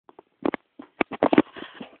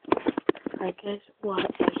Alright guys, what is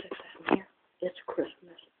exciting here? It's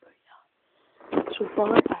Christmas, but yeah. So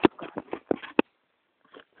far I've got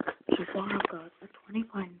a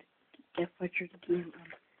 20-pound Death Voucher game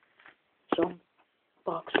and some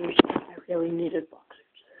boxers. I really needed boxers.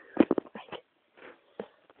 Like,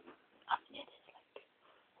 it is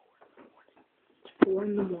like 4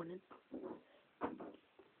 in the morning.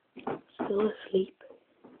 Still asleep.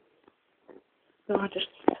 No, I just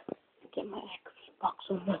need to get my Xbox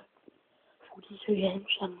on the 42 inch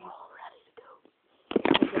and we're all ready to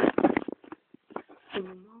go.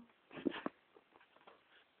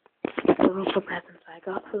 The local presents I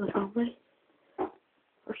got for the family.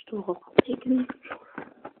 First of all, I'm taking the controller.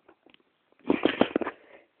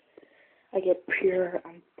 I get Pure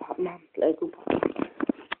and Batman, Lego Batman.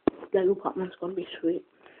 Lego Batman's gonna be sweet.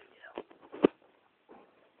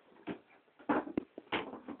 Yeah.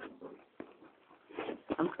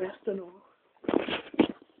 I'm dressed and all.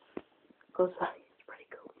 Because it's pretty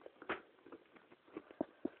cool.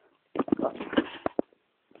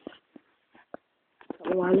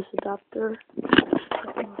 Got a wireless adapter.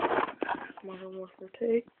 Modern Warfare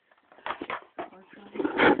 2.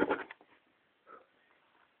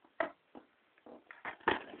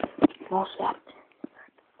 All set.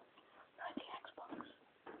 The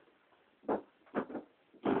Xbox.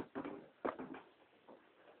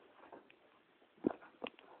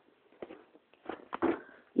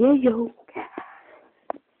 Yeah, yo.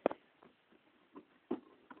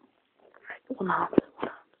 One hand.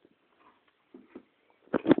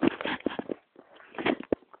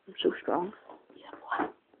 I'm so strong. Yeah, boy.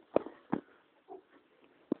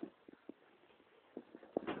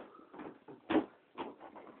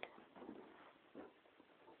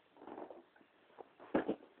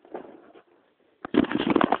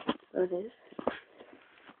 There it is.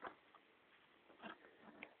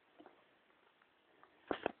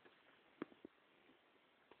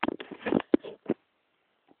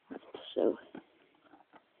 So,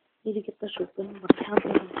 need to get this open, but I can't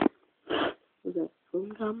open it with a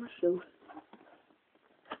phone camera, so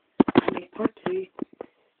I make part 2.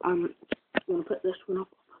 I'm gonna put this one up